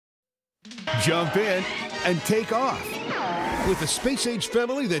Jump in and take off with a space-age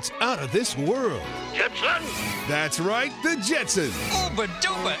family that's out of this world. Jetsons? That's right, the Jetsons. Uber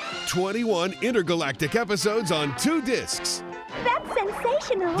duper. 21 intergalactic episodes on 2 discs. That's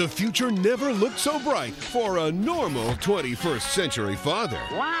sensational. The future never looked so bright for a normal 21st century father.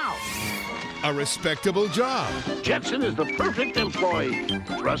 Wow. A respectable job. Jetson is the perfect employee.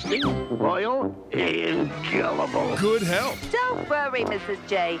 Trusting, loyal, indelible. Good health. Don't worry, Mrs.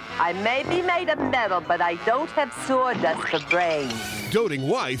 J. I may be made of metal, but I don't have sawdust for brains. Doting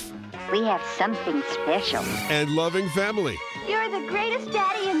wife. We have something special. And loving family. You're the greatest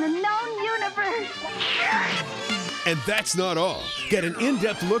daddy in the known universe. And that's not all. Get an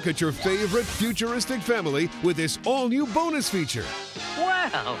in-depth look at your favorite futuristic family with this all-new bonus feature.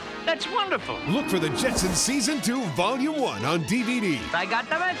 Wow, that's wonderful. Look for the Jetsons Season 2, Volume 1 on DVD. I got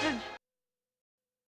the message.